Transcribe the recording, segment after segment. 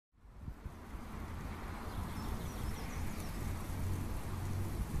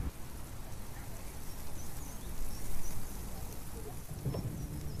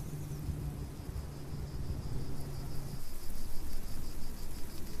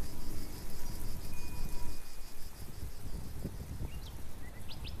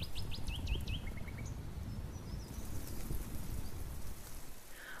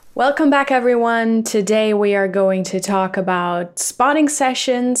Welcome back, everyone. Today we are going to talk about spotting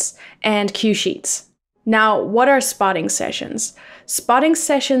sessions and cue sheets. Now, what are spotting sessions? Spotting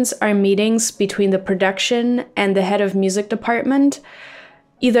sessions are meetings between the production and the head of music department,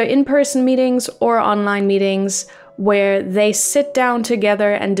 either in-person meetings or online meetings, where they sit down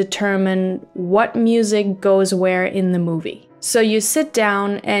together and determine what music goes where in the movie. So you sit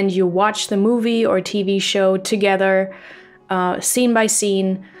down and you watch the movie or TV show together, scene by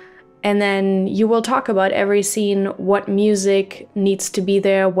scene, and then you will talk about every scene, what music needs to be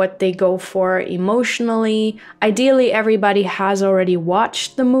there, what they go for emotionally. Ideally, everybody has already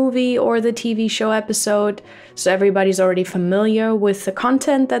watched the movie or the TV show episode, so everybody's already familiar with the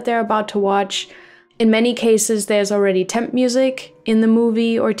content that they're about to watch. In many cases, there's already temp music in the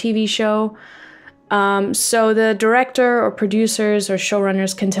movie or TV show. So the director or producers or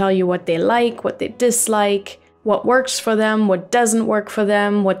showrunners can tell you what they like, what they dislike, what works for them, what doesn't work for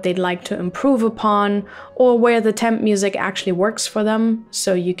them, what they'd like to improve upon, or where the temp music actually works for them.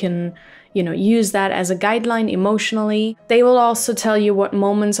 So you can, use that as a guideline emotionally. They will also tell you what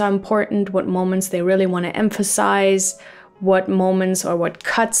moments are important, what moments they really want to emphasize, what moments or what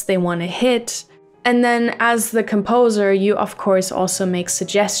cuts they want to hit. And then as the composer, you of course also make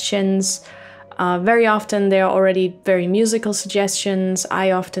suggestions. Very often they're already very musical suggestions. I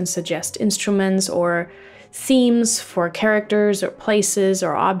often suggest instruments or themes for characters or places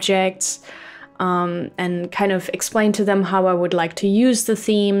or objects, and kind of explain to them how I would like to use the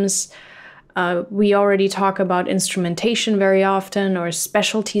themes. We already talk about instrumentation very often, or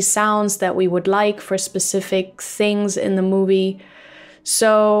specialty sounds that we would like for specific things in the movie.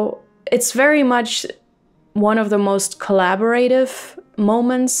 So it's very much one of the most collaborative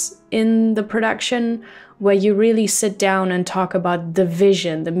moments in the production, where you really sit down and talk about the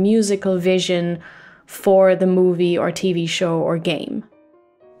vision, the musical vision for the movie or TV show or game.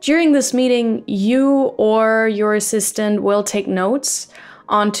 During this meeting, you or your assistant will take notes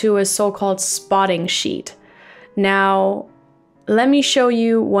onto a so-called spotting sheet. Now, let me show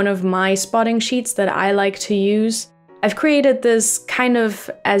you one of my spotting sheets that I like to use. I've created this kind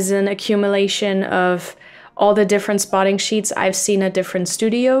of as an accumulation of all the different spotting sheets I've seen at different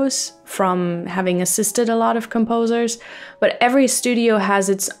studios from having assisted a lot of composers, but every studio has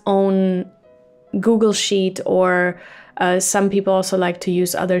its own Google Sheet, or some people also like to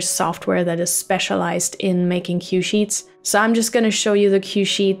use other software that is specialized in making cue sheets. So I'm just going to show you the cue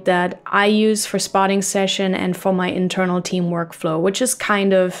sheet that I use for spotting session and for my internal team workflow, which is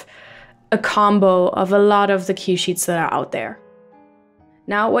kind of a combo of a lot of the cue sheets that are out there.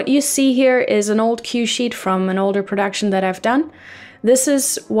 Now, what you see here is an old cue sheet from an older production that I've done. This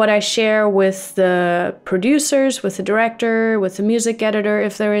is what I share with the producers, with the director, with the music editor,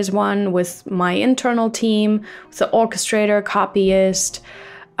 if there is one, with my internal team, with the orchestrator, copyist,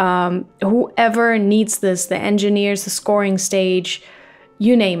 whoever needs this, the engineers, the scoring stage,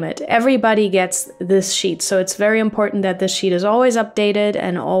 you name it. Everybody gets this sheet. So it's very important that this sheet is always updated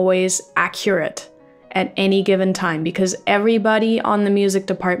and always accurate at any given time, because everybody on the music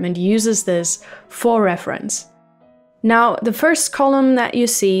department uses this for reference. Now, the first column that you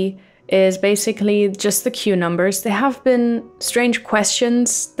see is basically just the cue numbers. There have been strange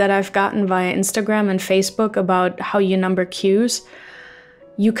questions that I've gotten via Instagram and Facebook about how you number cues.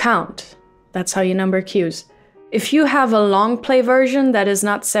 You count. That's how you number cues. If you have a long play version that is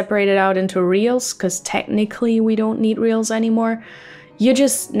not separated out into reels, because technically we don't need reels anymore, you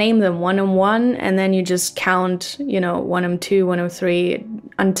just name them 1M1, and then you just count, 1M2,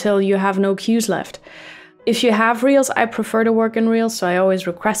 1M3 until you have no cues left. If you have reels, I prefer to work in reels, so I always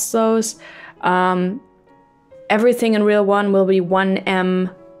request those. Everything in reel 1 will be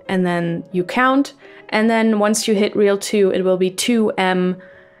 1M, and then you count. And then once you hit reel 2, it will be 2M,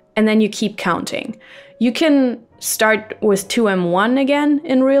 and then you keep counting. You can start with 2M1 again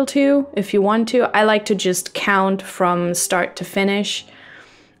in reel 2 if you want to. I like to just count from start to finish,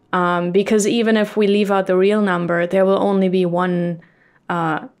 because even if we leave out the reel number, there will only be one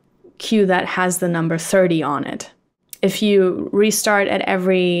cue that has the number 30 on it. If you restart at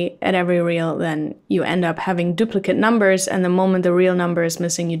every reel, then you end up having duplicate numbers, and the moment the reel number is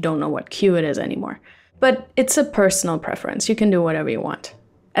missing, you don't know what cue it is anymore. But it's a personal preference. You can do whatever you want,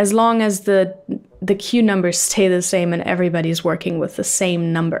 as long as the cue numbers stay the same and everybody's working with the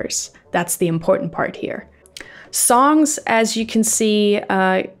same numbers. That's the important part here. Songs, as you can see,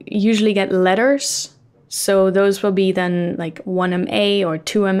 usually get letters. So those will be then like 1MA or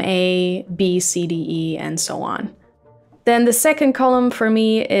 2MA, B, C, D, E, and so on. Then the second column for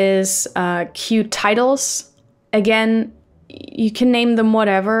me is cue titles. Again, you can name them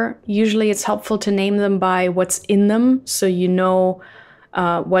whatever. Usually it's helpful to name them by what's in them, so you know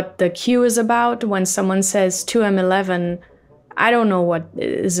what the cue is about. When someone says 2M11, I don't know what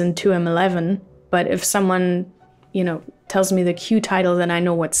is in 2M11, but if someone, tells me the cue title, then I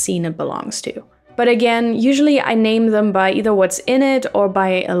know what scene it belongs to. But again, usually I name them by either what's in it or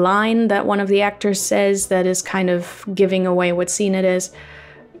by a line that one of the actors says that is kind of giving away what scene it is.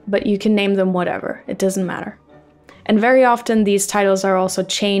 But you can name them whatever, it doesn't matter. And very often these titles are also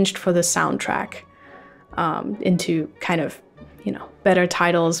changed for the soundtrack into kind of, better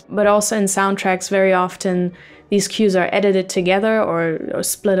titles. But also in soundtracks, very often these cues are edited together or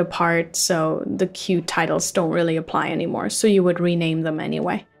split apart, so the cue titles don't really apply anymore. So you would rename them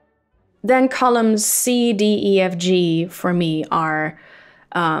anyway. Then columns C, D, E, F, G for me are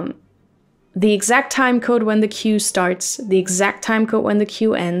the exact time code when the cue starts, the exact time code when the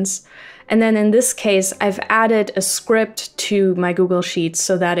cue ends. And then in this case, I've added a script to my Google Sheets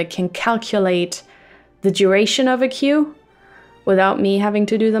so that it can calculate the duration of a cue without me having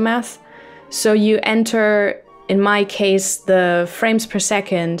to do the math. So you enter, in my case, the frames per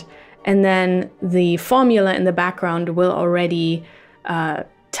second, and then the formula in the background will already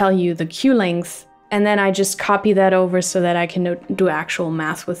tell you the cue length. And then I just copy that over so that I can do actual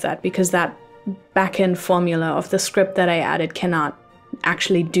math with that, because that backend formula of the script that I added cannot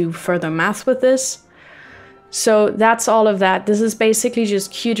actually do further math with this. So that's all of that. This is basically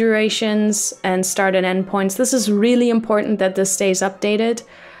just cue durations and start and end points. This is really important that this stays updated,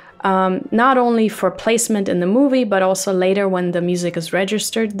 not only for placement in the movie, but also later when the music is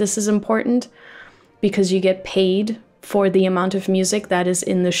registered. This is important because you get paid for the amount of music that is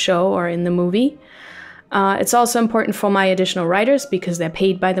in the show or in the movie. It's also important for my additional writers because they're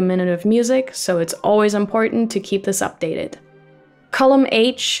paid by the minute of music, so it's always important to keep this updated. Column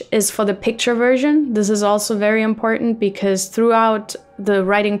H is for the picture version. This is also very important because throughout the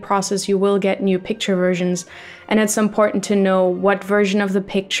writing process you will get new picture versions, and it's important to know what version of the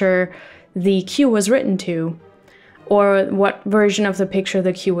picture the cue was written to, or what version of the picture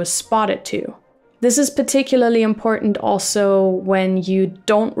the cue was spotted to. This is particularly important also when you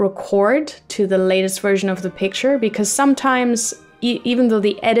don't record to the latest version of the picture, because sometimes, even though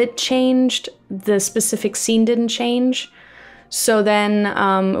the edit changed, the specific scene didn't change. So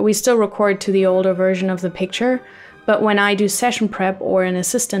then we still record to the older version of the picture. But when I do session prep or an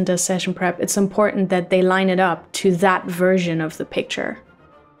assistant does session prep, it's important that they line it up to that version of the picture.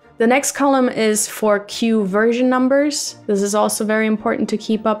 The next column is for cue version numbers. This is also very important to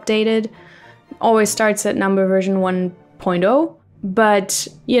keep updated. Always starts at number version 1.0, but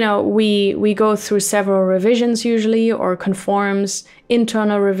we go through several revisions usually, or conforms,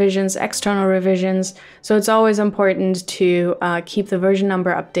 internal revisions, external revisions. So it's always important to keep the version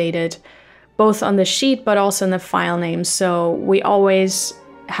number updated, both on the sheet but also in the file name. So we always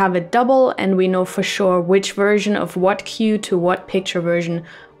have it double and we know for sure which version of what cue to what picture version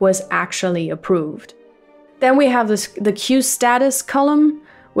was actually approved. Then we have the cue status column,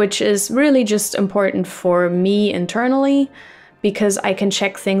 which is really just important for me internally, because I can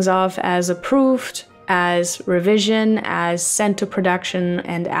check things off as approved, as revision, as sent to production,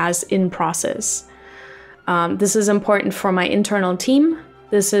 and as in process. This is important for my internal team.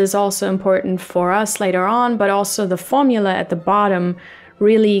 This is also important for us later on, but also the formula at the bottom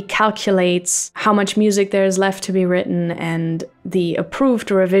really calculates how much music there is left to be written, and the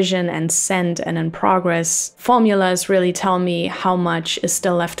approved, revision, and sent and in progress formulas really tell me how much is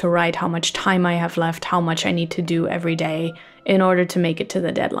still left to write, how much time I have left, how much I need to do every day in order to make it to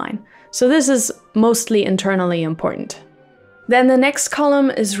the deadline. So this is mostly internally important. Then the next column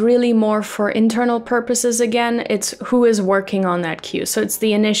is really more for internal purposes again. It's who is working on that cue. So it's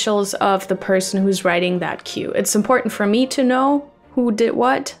the initials of the person who's writing that cue. It's important for me to know who did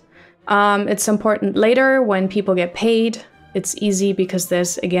what. It's important later when people get paid. It's easy because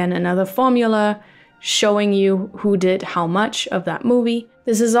there's, again, another formula showing you who did how much of that movie.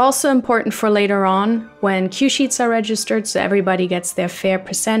 This is also important for later on when cue sheets are registered, so everybody gets their fair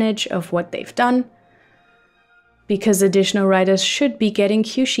percentage of what they've done, because additional writers should be getting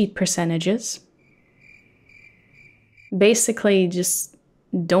cue sheet percentages. Basically, just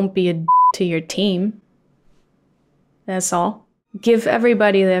don't be a to your team. That's all. Give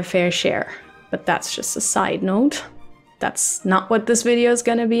everybody their fair share, but that's just a side note. That's not what this video is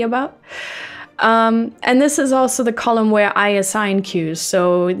going to be about. And this is also the column where I assign cues.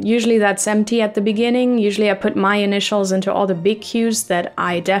 So usually that's empty at the beginning. Usually I put my initials into all the big cues that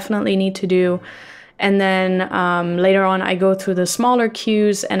I definitely need to do. And then later on I go through the smaller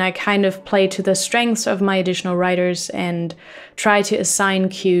cues and I kind of play to the strengths of my additional writers and try to assign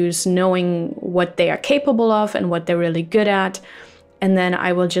cues knowing what they are capable of and what they're really good at. And then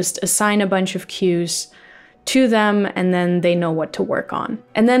I will just assign a bunch of cues to them, and then they know what to work on.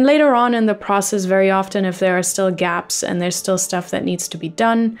 And then later on in the process, very often if there are still gaps and there's still stuff that needs to be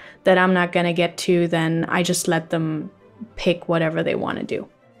done that I'm not going to get to, then I just let them pick whatever they want to do.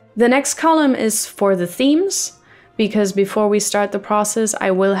 The next column is for the themes, because before we start the process,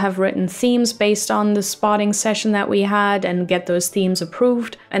 I will have written themes based on the spotting session that we had and get those themes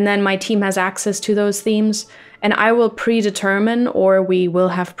approved. And then my team has access to those themes. And I will predetermine, or we will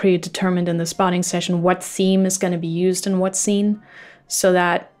have predetermined in the spotting session, what theme is going to be used in what scene, so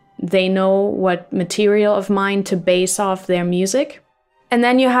that they know what material of mine to base off their music. And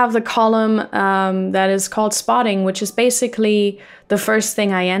then you have the column that is called spotting, which is basically the first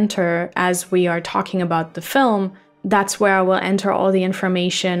thing I enter as we are talking about the film. That's where I will enter all the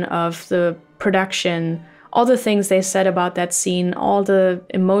information of the production, all the things they said about that scene, all the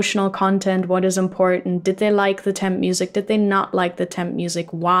emotional content, what is important, did they like the temp music, did they not like the temp music,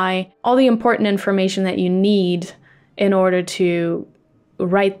 why, all the important information that you need in order to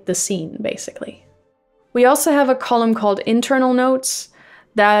write the scene, basically. We also have a column called internal notes.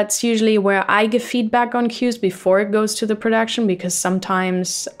 That's usually where I give feedback on cues before it goes to the production, because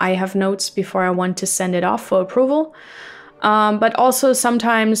sometimes I have notes before I want to send it off for approval. But also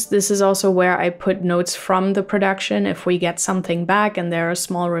sometimes this is also where I put notes from the production if we get something back and there are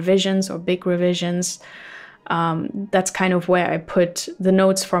small revisions or big revisions. That's kind of where I put the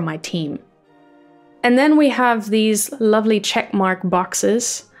notes for my team. And then we have these lovely checkmark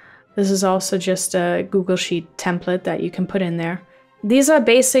boxes. This is also just a Google Sheet template that you can put in there. These are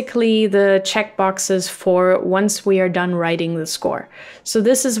basically the check boxes for once we are done writing the score. So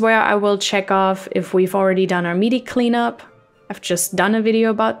this is where I will check off if we've already done our MIDI cleanup. I've just done a video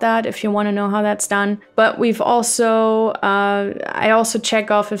about that if you want to know how that's done. But we've also, I also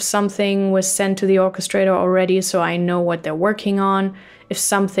check off if something was sent to the orchestrator already, so I know what they're working on. If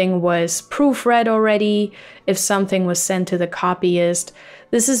something was proofread already, if something was sent to the copyist.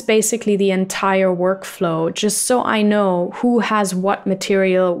 This is basically the entire workflow, just so I know who has what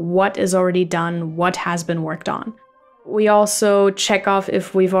material, what is already done, what has been worked on. We also check off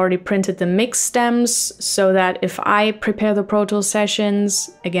if we've already printed the mix stems, so that if I prepare the Pro Tools sessions,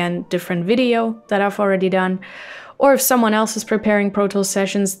 again, different video that I've already done, or if someone else is preparing Pro Tools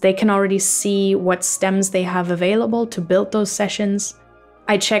sessions, they can already see what stems they have available to build those sessions.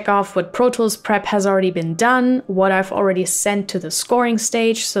 I check off what Pro Tools prep has already been done, what I've already sent to the scoring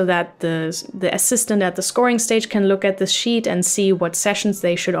stage, so that the assistant at the scoring stage can look at the sheet and see what sessions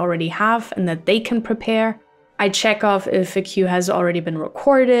they should already have and that they can prepare. I check off if a cue has already been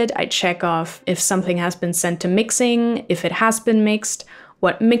recorded. I check off if something has been sent to mixing, if it has been mixed,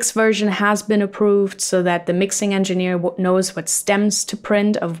 what mix version has been approved, so that the mixing engineer knows what stems to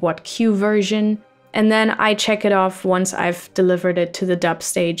print of what cue version. And then I check it off once I've delivered it to the dub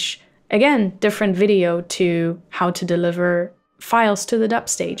stage. Again, different video to how to deliver files to the dub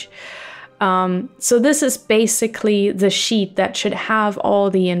stage. So this is basically the sheet that should have all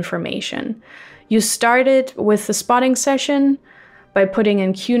the information. You start it with the spotting session by putting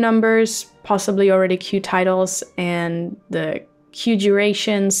in cue numbers, possibly already cue titles, and the cue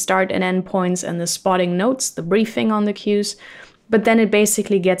duration, start and end points, and the spotting notes, the briefing on the cues. But then it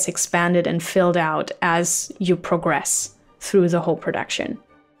basically gets expanded and filled out as you progress through the whole production.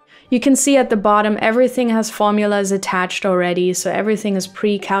 You can see at the bottom, everything has formulas attached already, so everything is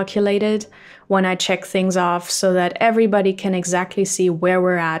pre-calculated when I check things off, so that everybody can exactly see where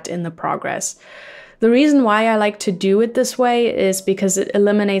we're at in the progress. The reason why I like to do it this way is because it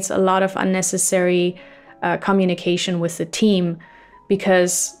eliminates a lot of unnecessary communication with the team,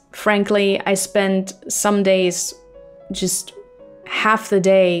 because frankly, I spend some days just half the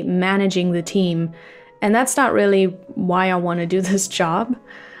day managing the team, and that's not really why I want to do this job.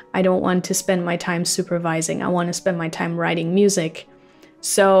 I don't want to spend my time supervising. I want to spend my time writing music.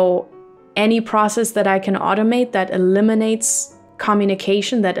 So any process that I can automate that eliminates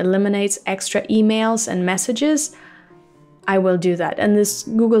communication, that eliminates extra emails and messages, I will do that. And this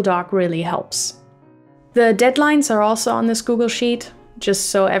Google Doc really helps. The deadlines are also on this Google Sheet, just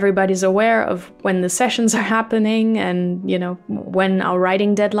so everybody's aware of when the sessions are happening and, you know, when our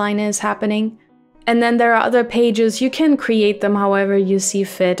writing deadline is happening. And then there are other pages. You can create them however you see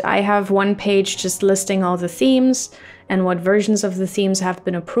fit. I have one page just listing all the themes and what versions of the themes have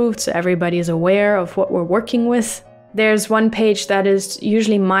been approved, so everybody is aware of what we're working with. There's one page that is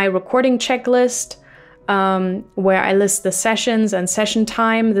usually my recording checklist, where I list the sessions and session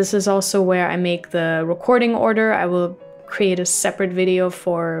time. This is also where I make the recording order. I will create a separate video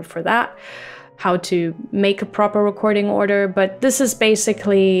for that. how to make a proper recording order, but this is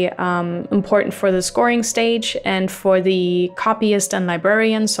basically important for the scoring stage and for the copyist and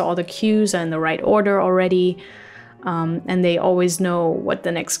librarian, so all the cues are in the right order already, and they always know what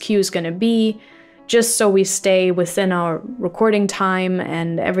the next cue is going to be, just so we stay within our recording time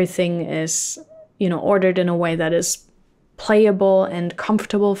and everything is, ordered in a way that is playable and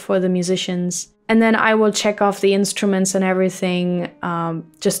comfortable for the musicians. And then I will check off the instruments and everything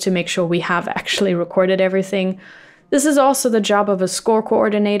just to make sure we have actually recorded everything. This is also the job of a score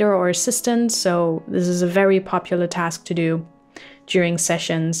coordinator or assistant, so this is a very popular task to do during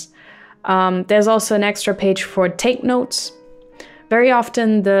sessions. There's also an extra page for take notes. Very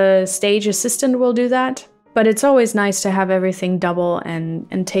often the stage assistant will do that, but it's always nice to have everything double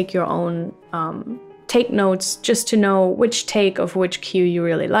and take your own take notes just to know which take of which cue you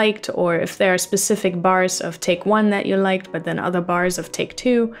really liked, or if there are specific bars of take 1 that you liked, but then other bars of take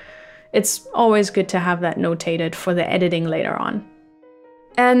 2. It's always good to have that notated for the editing later on.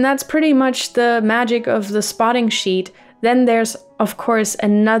 And that's pretty much the magic of the spotting sheet. Then there's, of course,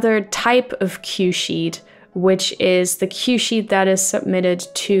 another type of cue sheet, which is the cue sheet that is submitted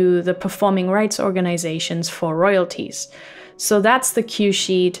to the performing rights organizations for royalties. So that's the cue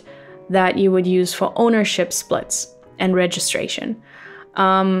sheet that you would use for ownership splits and registration.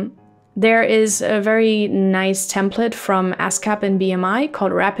 There is a very nice template from ASCAP and BMI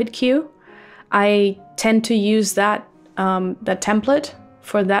called Rapid Cue. I tend to use that template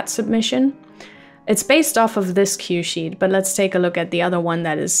for that submission. It's based off of this cue sheet, but let's take a look at the other one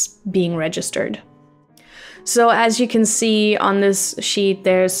that is being registered. So as you can see on this sheet,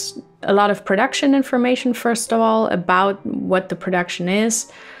 there's a lot of production information, first of all, about what the production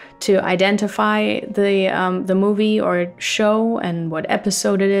is, to identify the movie or show and what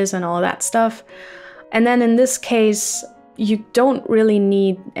episode it is and all that stuff. And then in this case, you don't really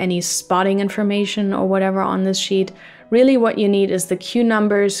need any spotting information or whatever on this sheet. Really what you need is the cue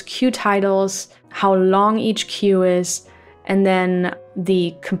numbers, cue titles, how long each cue is, and then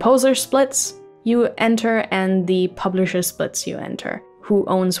the composer splits you enter and the publisher splits you enter. Who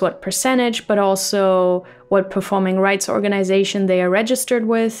owns what percentage, but also what performing rights organization they are registered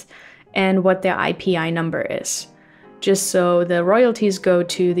with and what their IPI number is, just so the royalties go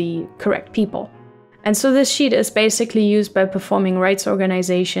to the correct people. And so this sheet is basically used by performing rights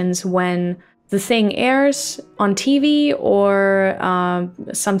organizations when the thing airs on TV or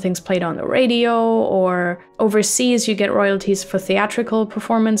something's played on the radio, or overseas you get royalties for theatrical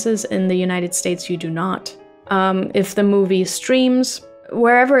performances. In the United States you do not. If the movie streams,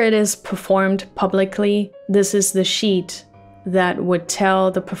 wherever it is performed publicly, this is the sheet that would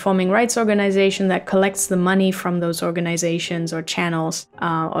tell the performing rights organization that collects the money from those organizations or channels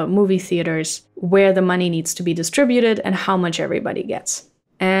or movie theaters where the money needs to be distributed and how much everybody gets.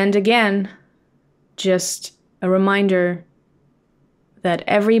 And again, just a reminder that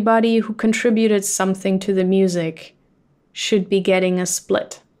everybody who contributed something to the music should be getting a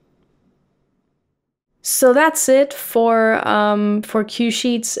split. So that's it for cue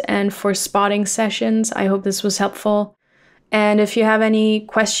sheets and for spotting sessions. I hope this was helpful. And if you have any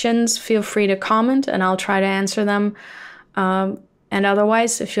questions, feel free to comment and I'll try to answer them. And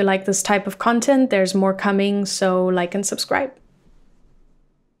otherwise, if you like this type of content, there's more coming, so like and subscribe.